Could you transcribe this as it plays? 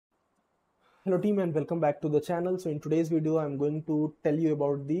Hello team and welcome back to the channel. So in today's video I'm going to tell you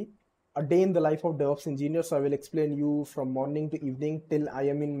about a day in the life of DevOps engineer. So I will explain you from morning to evening till I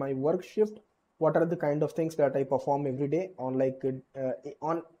am in my work shift. What are the kind of things that I perform every day on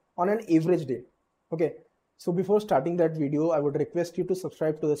on an average day. Okay. So before starting that video, I would request you to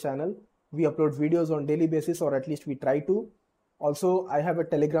subscribe to the channel. We upload videos on daily basis, or at least we try to. Also, I have a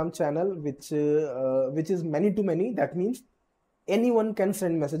Telegram channel which is many to many. That means anyone can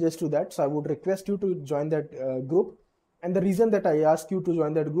send messages to that. So I would request you to join that group. And the reason that I ask you to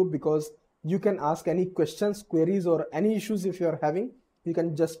join that group, because you can ask any questions, queries, or any issues if you are having. You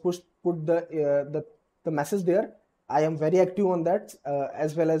can just put the message there. I am very active on that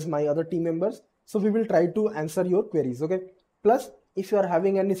as well as my other team members. So we will try to answer your queries. Okay. Plus, if you are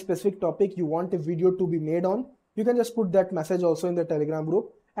having any specific topic you want a video to be made on, you can just put that message also in the Telegram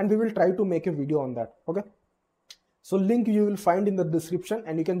group, and we will try to make a video on that. Okay. So link you will find in the description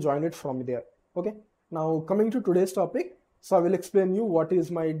and you can join it from there. Okay. Now coming to today's topic. So I will explain you what is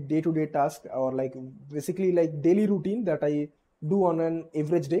my day-to-day task, or basically daily routine that I do on an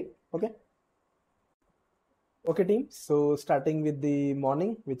average day. Okay. Okay team. So starting with the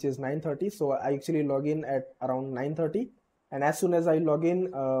morning, which is 9:30. So I actually log in at around 9:30. And as soon as I log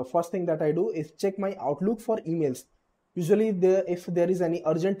in, first thing that I do is check my Outlook for emails. Usually if there is any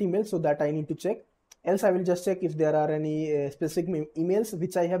urgent email, so that I need to check. Else I will just check if there are any specific emails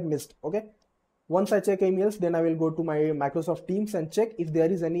which I have missed. Okay. Once I check emails, then I will go to my Microsoft Teams and check if there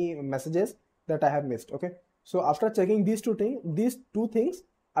is any messages that I have missed. Okay. So after checking these two things,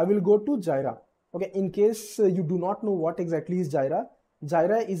 I will go to JIra. Okay. In case you do not know what exactly is JIra,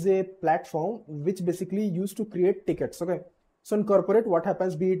 JIra is a platform which basically used to create tickets. Okay. So in corporate, what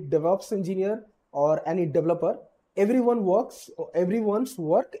happens, be it DevOps engineer or any developer, everyone's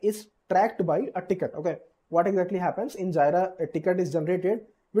work is tracked by a ticket. Okay. What exactly happens in JIra? A ticket is generated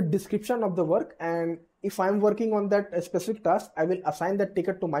with description of the work, and if I'm working on that specific task, I will assign that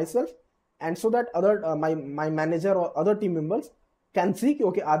ticket to myself, and so that my manager or other team members can see,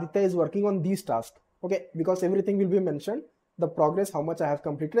 okay, Aditya is working on these tasks. Okay, because everything will be mentioned, the progress, how much I have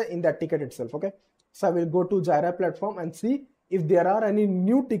completed in that ticket itself. Okay, so I will go to JIra platform and see if there are any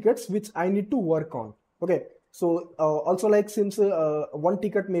new tickets which I need to work on. Okay. So also, since one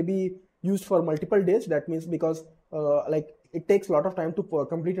ticket may be used for multiple days, that means because it takes a lot of time to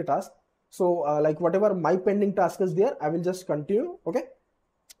complete a task. So whatever my pending task is there, I will just continue. Okay.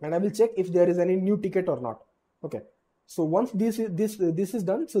 And I will check if there is any new ticket or not. Okay. So once this is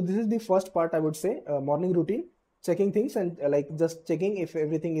done, so this is the first part, I would say, morning routine, checking things and just checking if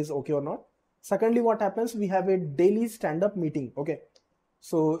everything is okay or not. Secondly, what happens, we have a daily stand-up meeting. Okay.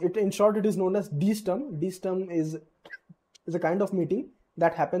 So in short, it is known as DSTUM. DSTUM is a kind of meeting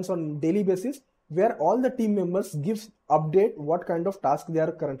that happens on daily basis, where all the team members gives update what kind of task they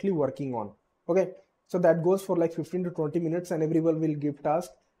are currently working on. Okay. So that goes for 15 to 20 minutes, and everyone will give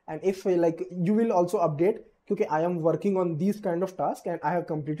task. And if you will also update, okay, I am working on these kind of task and I have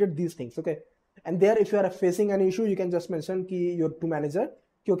completed these things. Okay. And there, if you are facing an issue, you can just mention your to manager,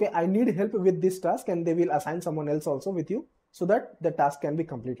 okay, I need help with this task, and they will assign someone else also with you, so that the task can be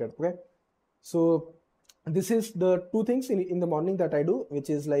completed. Okay. So this is the two things in the morning that I do, which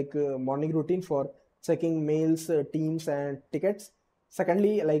is morning routine for checking mails, teams and tickets.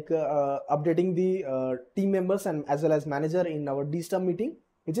 Secondly, updating the team members and as well as manager in our DSTUM meeting,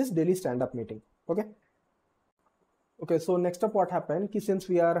 which is daily stand-up meeting. Okay. Okay. So next up, what happened, since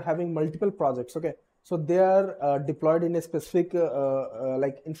we are having multiple projects, okay, so they are deployed in a specific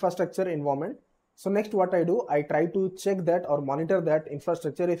infrastructure environment. So next, what I do, I try to check that or monitor that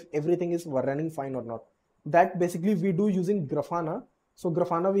infrastructure if everything is running fine or not. That basically we do using Grafana. So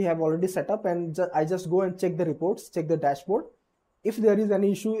Grafana we have already set up, and I just go and check the reports, check the dashboard. If there is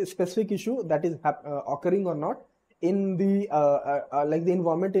any issue, a specific issue that is occurring or not in the the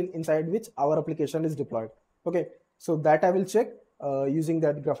environment inside which our application is deployed. Okay. So that I will check using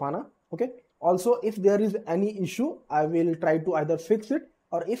that Grafana. Okay. Also, if there is any issue, I will try to either fix it,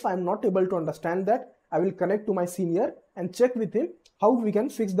 or if I'm not able to understand that, I will connect to my senior and check with him how we can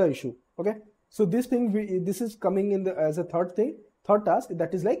fix the issue. Okay. So this is coming in as a third task,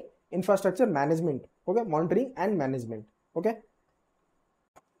 that is infrastructure management. Okay. Monitoring and management. Okay.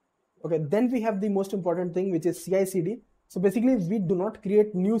 Okay. Then we have the most important thing, which is CICD. So basically we do not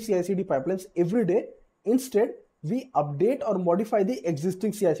create new CICD pipelines every day. Instead, we update or modify the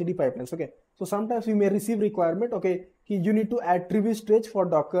existing CICD pipelines. Okay. So sometimes we may receive requirement, okay, you need to add tribute stage for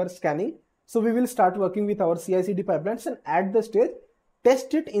Docker scanning. So we will start working with our CICD pipelines and add the stage,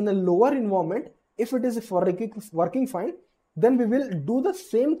 test it in a lower environment. If it is working fine, then we will do the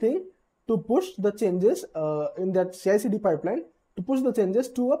same thing to push the changes in that CICD pipeline to push the changes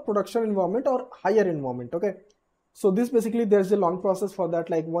to a production environment or higher environment. Okay, so this basically, there's a long process for that.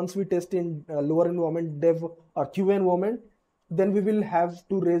 Like once we test in lower environment, dev or QA environment, then we will have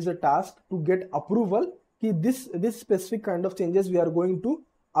to raise a task to get approval. This specific kind of changes we are going to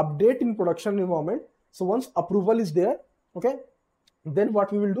update in production environment. So once approval is there, okay, then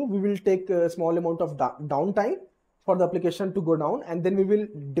what we will do, we will take a small amount of downtime for the application to go down, and then we will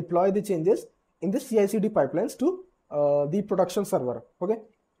deploy the changes in the CICD pipelines to the production server. Okay,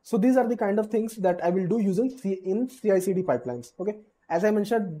 so these are the kind of things that I will do using CICD pipelines. Okay, as I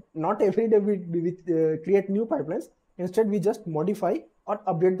mentioned, not every day we create new pipelines. Instead, we just modify or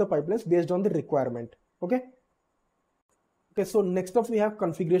update the pipelines based on the requirement. Okay. Okay, so next up we have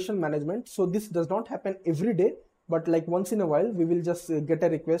configuration management. So this does not happen every day, but like once in a while we will just get a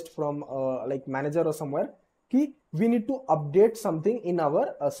request from like manager or somewhere ki we need to update something in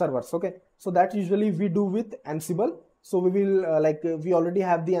our servers. Okay, so that usually we do with Ansible. So we will we already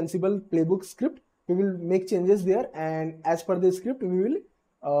have the Ansible playbook script. We will make changes there, and as per the script we will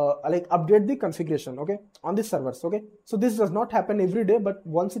like update the configuration, okay, on the servers. Okay, so this does not happen every day, but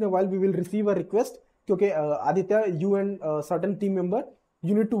once in a while we will receive a request, okay, Aditya, you and certain team member,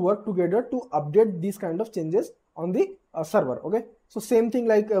 you need to work together to update these kind of changes on the server. Okay, so same thing,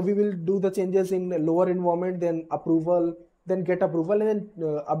 like we will do the changes in lower environment, then approval, then get approval, and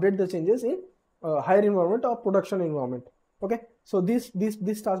then update the changes in higher environment or production environment. Okay, so this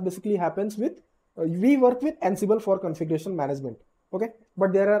task basically happens with we work with Ansible for configuration management. Okay,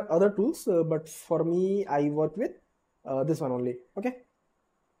 but there are other tools, but for me I work with this one only. Okay.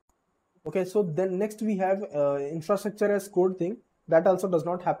 Okay, so then next we have infrastructure as code thing. That also does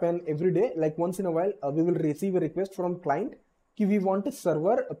not happen every day. Like once in a while we will receive a request from client ki we want a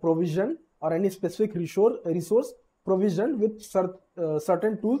server provision or any specific resource provision with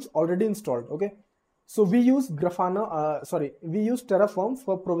certain tools already installed. Okay, so we use we use Terraform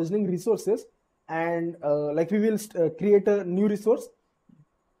for provisioning resources, and like we will create a new resource.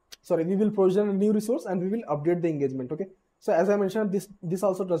 We will provision a new resource and we will update the engagement. Okay, so as I mentioned, this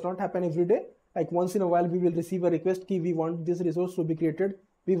also does not happen every day. Like once in a while we will receive a request ki we want this resource to be created,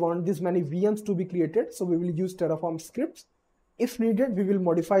 we want this many VMs to be created, so we will use Terraform scripts. If needed, we will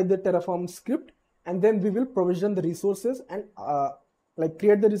modify the Terraform script, and then we will provision the resources and like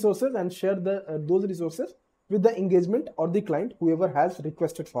create the resources and share those resources with the engagement or the client, whoever has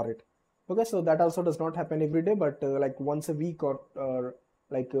requested for it. Okay, so that also does not happen every day, but like once a week or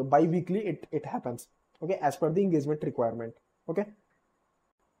like bi-weekly it happens. Okay, as per the engagement requirement. Okay.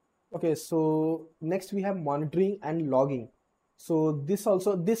 Okay, so next we have monitoring and logging. So this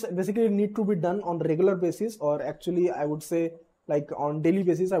basically need to be done on regular basis, or actually I would say like on daily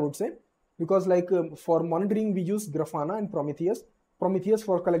basis, I would say, because like for monitoring we use Grafana and Prometheus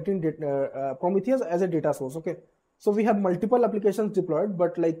for collecting data, Prometheus as a data source. Okay, so we have multiple applications deployed,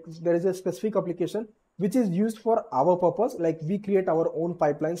 but like there is a specific application which is used for our purpose. Like we create our own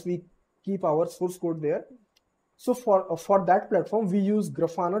pipelines, we keep our source code there. So for that platform, we use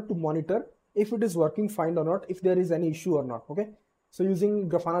Grafana to monitor if it is working fine or not, if there is any issue or not. Okay, so using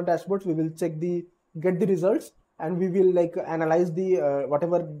Grafana dashboards, we will get the results, and we will like analyze the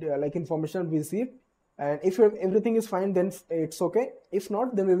whatever like information we receive, and if everything is fine, then it's okay. If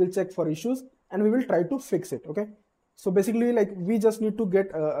not, then we will check for issues and we will try to fix it. Okay, so basically like we just need to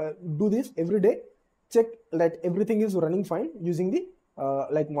do this every day, check that everything is running fine using the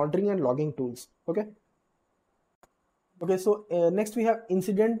like monitoring and logging tools. Okay. Okay, so next we have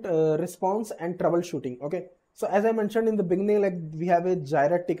incident response and troubleshooting. Okay, so as I mentioned in the beginning, like we have a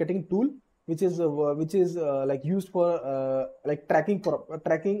JIra ticketing tool, which is like used for like tracking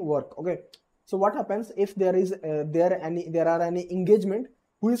work. Okay, so what happens if there are any engagement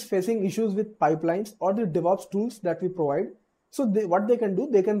who is facing issues with pipelines or the DevOps tools that we provide? So what they can do,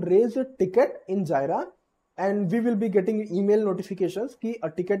 they can raise a ticket in JIra, and we will be getting email notifications ki a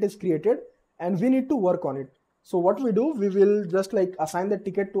ticket is created and we need to work on it. So what we do, we will just like assign the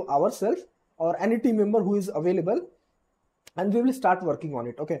ticket to ourselves or any team member who is available, and we will start working on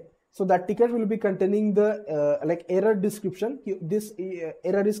it. Okay, so that ticket will be containing the like error description. This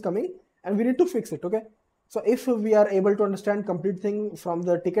error is coming and we need to fix it. Okay, so if we are able to understand complete thing from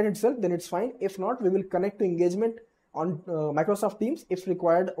the ticket itself, then it's fine. If not, we will connect to engagement on Microsoft Teams if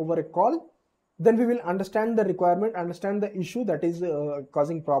required over a call. Then we will understand the requirement, understand the issue that is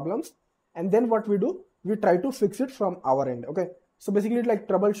causing problems, and then what we do, we try to fix it from our end. Okay, so basically like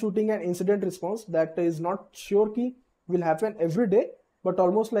troubleshooting and incident response, that is not sure key will happen every day, but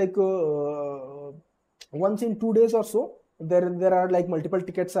almost like once in 2 days or so, there are like multiple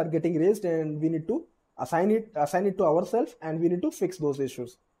tickets are getting raised, and we need to assign it to ourselves, and we need to fix those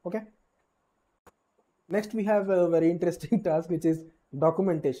issues. Okay. Next, we have a very interesting task, which is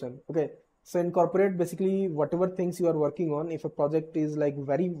documentation. Okay, so in corporate, basically whatever things you are working on, if a project is like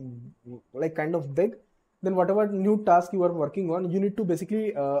very like kind of big, then whatever new task you are working on, you need to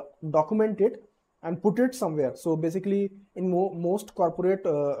basically document it and put it somewhere. So basically, in most corporate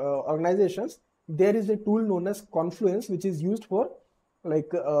organizations, there is a tool known as Confluence, which is used for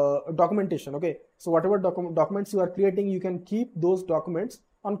like documentation. Okay, so whatever documents you are creating, you can keep those documents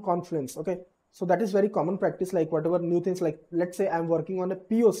on Confluence. Okay, so that is very common practice. Like whatever new things, like let's say I'm working on a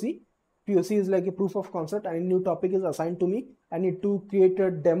POC is like a proof of concept, and a new topic is assigned to me. I need to create a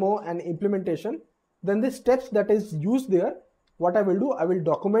demo and implementation. Then the steps that is used there, what I will do, I will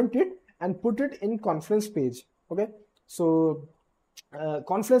document it and put it in Confluence page. Okay, so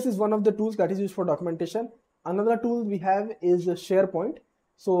Confluence is one of the tools that is used for documentation. Another tool we have is SharePoint.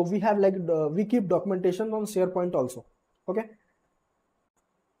 So we have like we keep documentation on SharePoint also. Okay,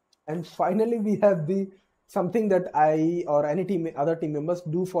 and finally we have the something that I or any other team members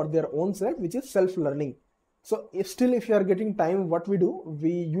do for their own self, which is self-learning. So if you are getting time, what we do,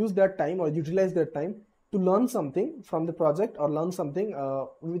 we use that time or utilize that time to learn something from the project or learn something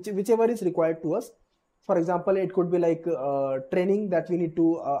whichever is required to us. For example, it could be like training that we need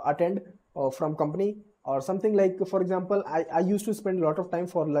to attend from company, or something like, for example, I used to spend a lot of time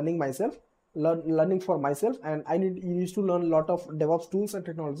for learning myself, learning for myself, and used to learn a lot of DevOps tools and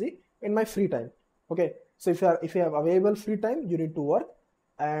technology in my free time. Okay, so if you have available free time, you need to work.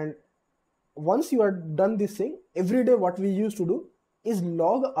 And once you are done this thing, every day what we used to do is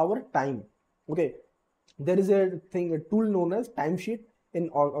log our time. Okay, there is a tool known as timesheet in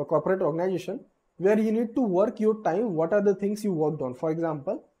a corporate organization, where you need to work your time. What are the things you worked on? For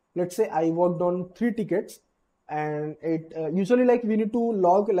example, let's say I worked on 3 tickets, and it usually like we need to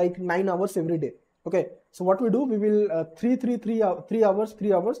log like 9 hours every day. Okay, so what we do, we will 3 hours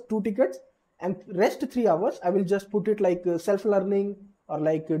 2 tickets, and rest 3 hours I will just put it like self-learning, or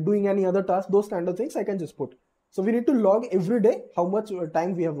like doing any other task. Those kind of things I can just put. So we need to log every day how much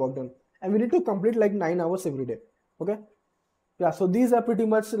time we have worked on, and we need to complete like 9 hours every day. Okay, yeah, so these are pretty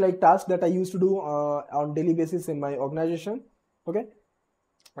much like tasks that I used to do on daily basis in my organization. Okay,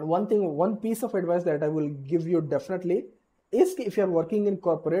 and one piece of advice that I will give you definitely is, if you are working in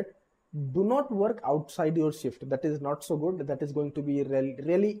corporate, do not work outside your shift. That is not so good. That is going to be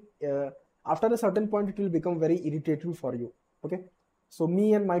really after a certain point, it will become very irritating for you. Okay, so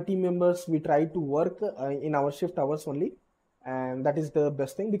me and my team members, we try to work in our shift hours only, and that is the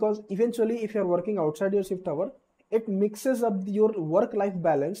best thing, because eventually if you are working outside your shift hour, it mixes up your work-life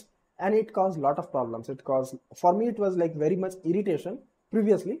balance, and it causes a lot of problems. For me, it was like very much irritation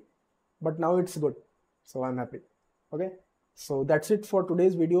previously, but now it's good. So I'm happy. Okay, so that's it for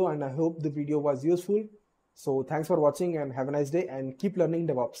today's video, and I hope the video was useful. So thanks for watching, and have a nice day, and keep learning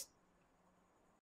DevOps.